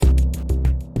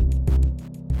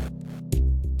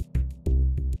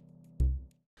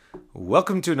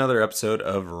Welcome to another episode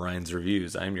of Ryan's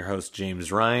Reviews. I'm your host,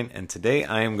 James Ryan, and today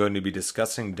I am going to be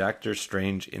discussing Doctor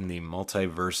Strange in the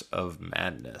Multiverse of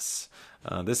Madness.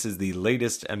 This is the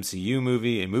latest MCU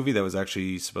movie, a movie that was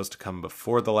actually supposed to come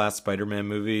before the last Spider-Man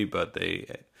movie, but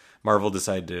Marvel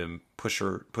decided to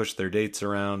push their dates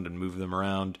around and move them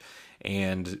around,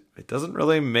 and it doesn't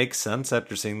really make sense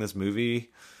after seeing this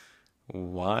movie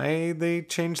why they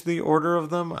changed the order of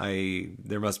them.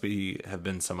 There must have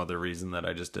been some other reason that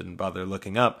I just didn't bother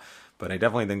looking up, but I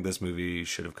definitely think this movie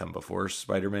should have come before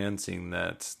Spider-Man, seeing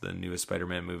that the newest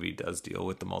Spider-Man movie does deal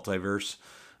with the multiverse.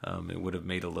 It would have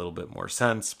made a little bit more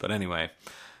sense, but anyway,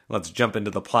 let's jump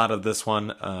into the plot of this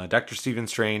one. Dr. Stephen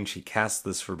Strange, he casts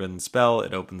this forbidden spell.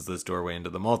 It opens this doorway into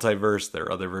the multiverse. There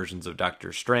are other versions of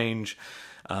Doctor Strange,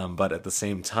 but at the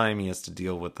same time, he has to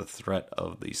deal with the threat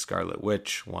of the Scarlet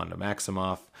Witch, Wanda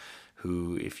Maximoff,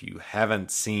 who, if you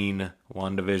haven't seen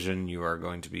WandaVision, you are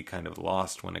going to be kind of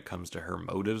lost when it comes to her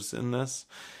motives in this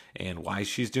and why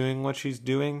she's doing what she's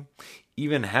doing.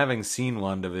 Even having seen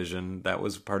WandaVision, that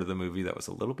was part of the movie that was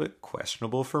a little bit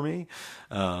questionable for me.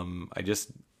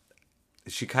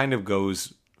 She kind of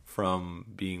goes from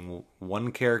being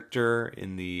one character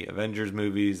in the Avengers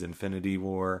movies, Infinity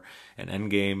War and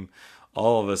Endgame,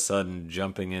 all of a sudden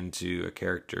jumping into a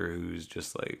character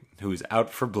who's out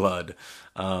for blood.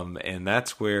 And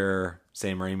that's where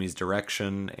Sam Raimi's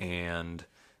direction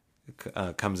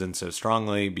comes in so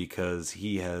strongly, because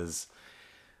he has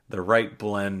the right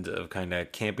blend of kind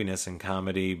of campiness and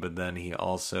comedy, but then he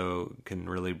also can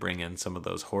really bring in some of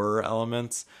those horror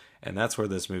elements. And that's where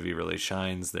this movie really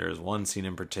shines. There's one scene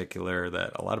in particular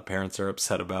that a lot of parents are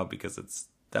upset about because it's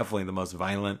definitely the most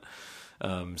violent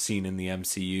scene in the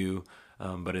MCU,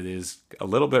 but it is a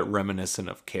little bit reminiscent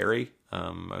of Carrie.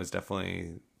 I was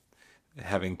definitely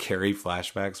having Carrie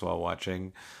flashbacks while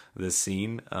watching this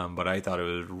scene, but I thought it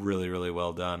was really, really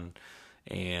well done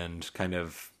and kind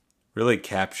of really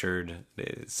captured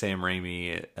Sam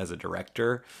Raimi as a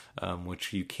director,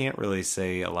 which you can't really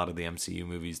say a lot of the MCU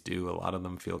movies do. A lot of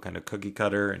them feel kind of cookie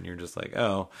cutter, and you're just like,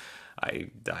 oh,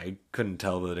 I couldn't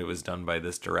tell that it was done by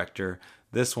this director.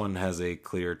 This one has a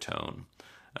clear tone.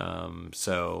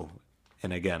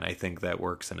 And again, I think that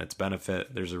works in its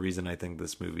benefit. There's a reason I think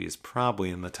this movie is probably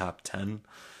in the top 10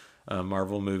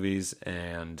 Marvel movies.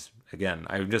 And again,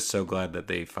 I'm just so glad that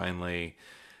they finally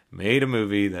made a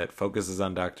movie that focuses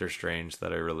on Doctor Strange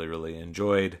that I really, really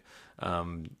enjoyed.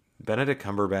 Benedict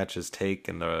Cumberbatch's take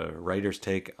and the writer's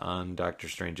take on Doctor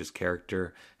Strange's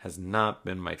character has not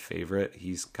been my favorite.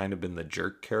 He's kind of been the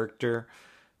jerk character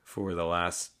for the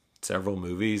last several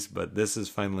movies, but this is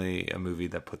finally a movie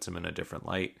that puts him in a different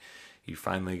light. You're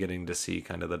finally getting to see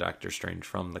kind of the Doctor Strange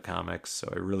from the comics, so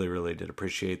I really, really did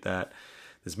appreciate that.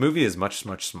 This movie is much,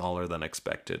 much smaller than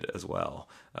expected as well.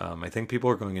 I think people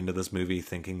are going into this movie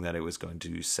thinking that it was going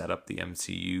to set up the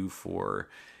MCU for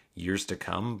years to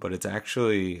come, but it's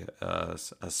actually a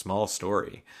small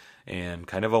story and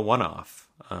kind of a one-off.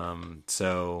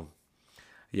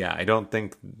 Yeah, I don't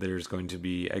think there's going to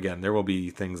be, again, there will be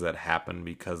things that happen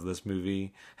because this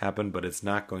movie happened, but it's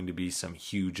not going to be some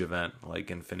huge event like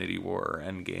Infinity War or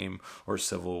Endgame or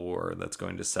Civil War that's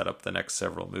going to set up the next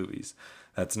several movies.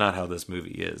 That's not how this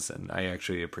movie is, and I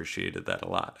actually appreciated that a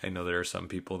lot. I know there are some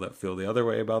people that feel the other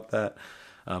way about that,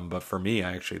 but for me,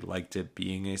 I actually liked it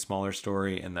being a smaller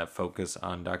story and that focus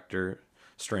on Doctor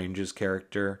Strange's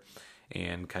character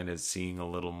and kind of seeing a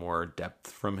little more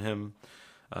depth from him.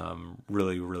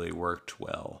 Really, really worked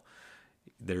well.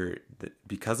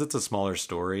 Because it's a smaller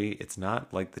story, it's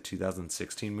not like the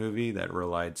 2016 movie that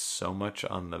relied so much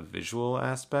on the visual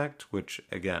aspect, which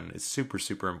again is super,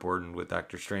 super important with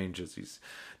Doctor Strange as he's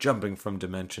jumping from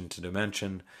dimension to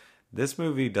dimension. This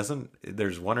movie doesn't,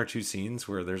 there's one or two scenes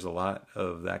where there's a lot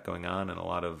of that going on and a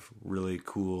lot of really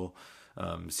cool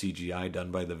CGI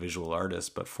done by the visual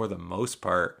artist, but for the most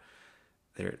part,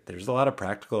 there's a lot of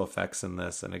practical effects in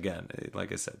this, and again,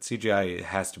 like I said, CGI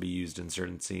has to be used in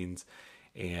certain scenes,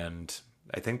 and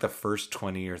I think the first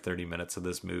 20 or 30 minutes of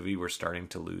this movie were starting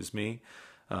to lose me,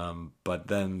 but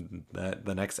then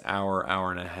the next hour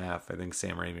and a half, I think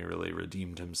Sam Raimi really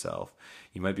redeemed himself.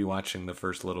 You might be watching the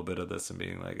first little bit of this and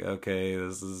being like, okay,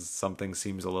 something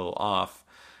seems a little off,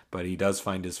 but he does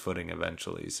find his footing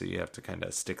eventually, so you have to kind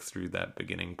of stick through that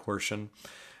beginning portion.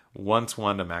 Once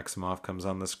Wanda Maximoff comes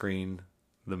on the screen,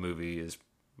 the movie is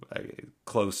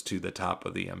close to the top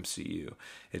of the MCU.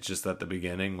 It's just that the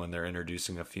beginning, when they're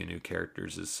introducing a few new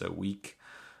characters, is so weak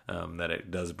that it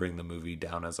does bring the movie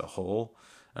down as a whole.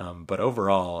 But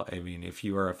overall, I mean, if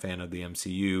you are a fan of the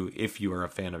MCU, if you are a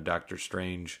fan of Doctor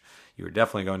Strange, you are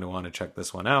definitely going to want to check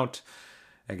this one out.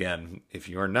 again, if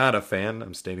you are not a fan,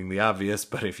 I'm stating the obvious,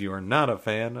 but if you are not a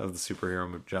fan of the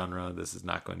superhero genre, this is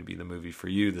not going to be the movie for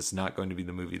you. This is not going to be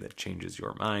the movie that changes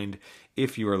your mind.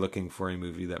 If you are looking for a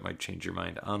movie that might change your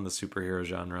mind on the superhero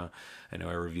genre, I know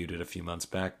I reviewed it a few months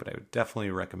back, but I would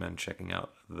definitely recommend checking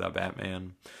out The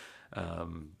Batman.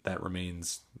 That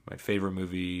remains my favorite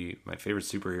movie, my favorite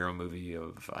superhero movie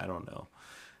of, I don't know,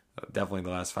 definitely the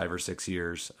last 5 or 6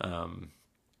 years.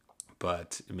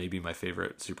 But it may be my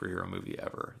favorite superhero movie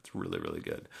ever. It's really, really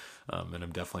good. And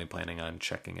I'm definitely planning on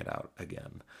checking it out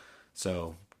again.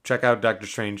 So check out Doctor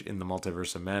Strange in the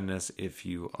Multiverse of Madness if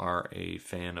you are a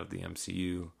fan of the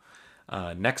MCU.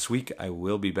 Next week, I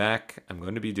will be back. I'm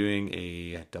going to be doing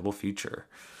a double feature.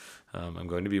 I'm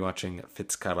going to be watching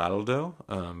Fitzcarraldo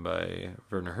by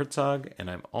Werner Herzog,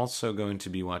 and I'm also going to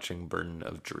be watching Burden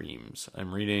of Dreams.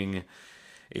 I'm reading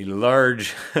a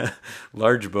large,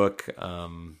 large book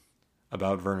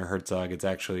about Werner Herzog. It's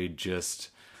actually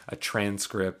just a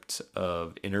transcript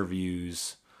of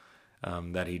interviews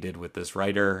that he did with this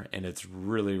writer, and it's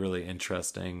really, really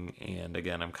interesting. And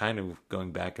again, I'm kind of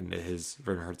going back into his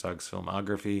Werner Herzog's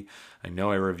filmography. I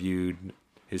know I reviewed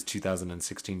his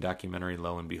 2016 documentary,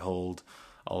 Lo and Behold,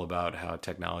 all about how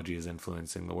technology is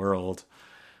influencing the world.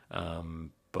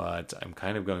 But I'm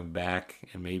kind of going back,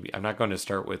 and maybe I'm not going to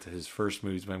start with his first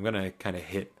movies, but I'm going to kind of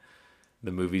hit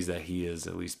the movies that he is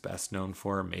at least best known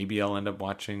for. Maybe I'll end up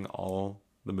watching all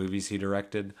the movies he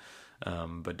directed,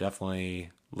 but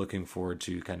definitely looking forward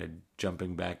to kind of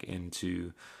jumping back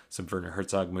into some Werner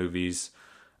Herzog movies.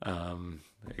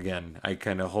 Again, I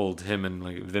kind of hold him and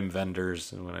like Wim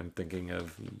Wenders when I'm thinking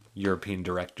of European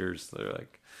directors. They're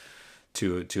like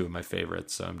two of my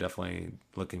favorites, so I'm definitely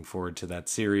looking forward to that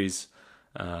series.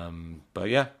 But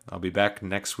yeah, I'll be back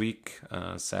next week,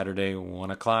 Saturday,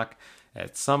 1:00.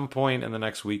 At some point in the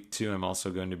next week, too, I'm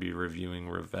also going to be reviewing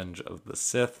Revenge of the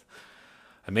Sith.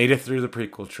 I made it through the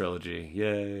prequel trilogy.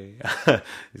 Yay.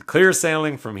 Clear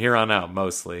sailing from here on out,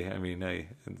 mostly. I mean,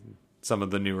 some of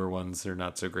the newer ones are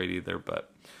not so great either,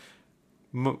 but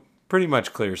pretty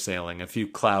much clear sailing. A few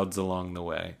clouds along the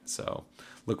way. So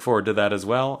look forward to that as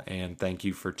well, and thank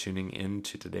you for tuning in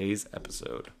to today's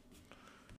episode.